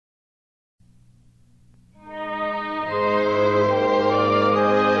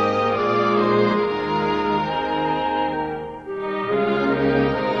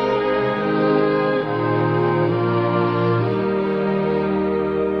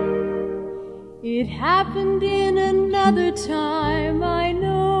It happened in another time, I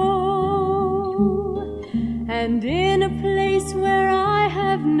know, and in a place where I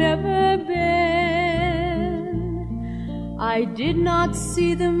have never been. I did not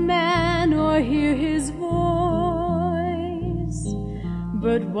see the man or hear his voice,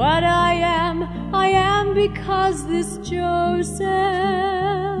 but what I am because this Joseph,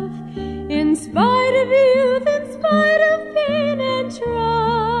 in spite of youth, in spite of pain and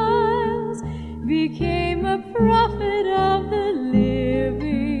trials, became a prophet of the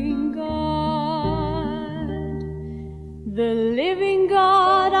living God. The living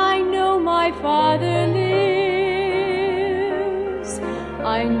God, I know my Father lives.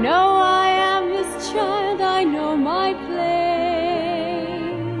 I know I am His child, I know my place,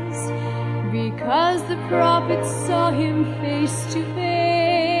 because the prophets saw Him face to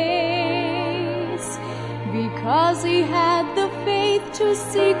face, because He had the faith to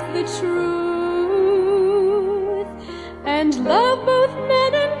seek the truth, and love both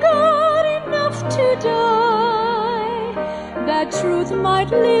men and God enough to die, that truth might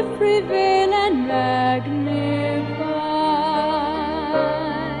live, prevail, and magnify.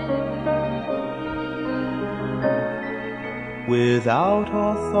 Without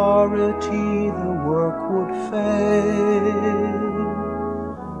authority the work would fail,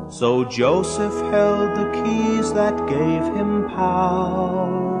 so Joseph held the keys that gave him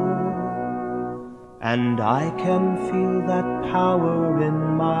power, and I can feel that power in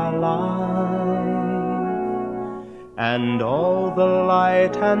my life, and all the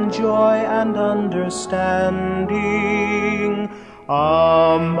light and joy and understanding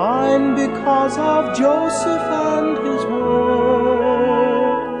are mine because of Joseph and his work,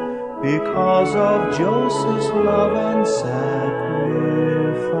 because of Joseph's love and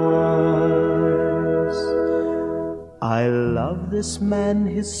sacrifice. I love this man,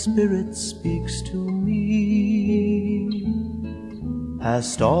 his spirit speaks to me,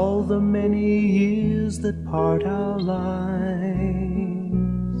 past all the many years that part our lives.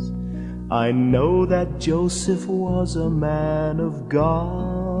 I know that Joseph was a man of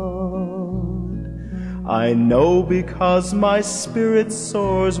God. I know because my spirit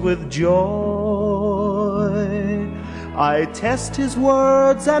soars with joy. I test his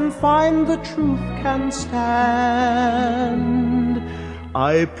words and find the truth can stand.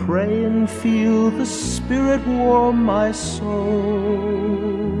 I pray and feel the Spirit warm my soul,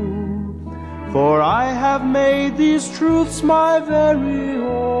 for I have made these truths my very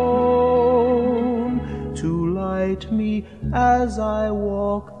own, to light me as I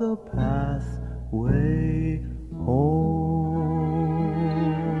walk the pathway.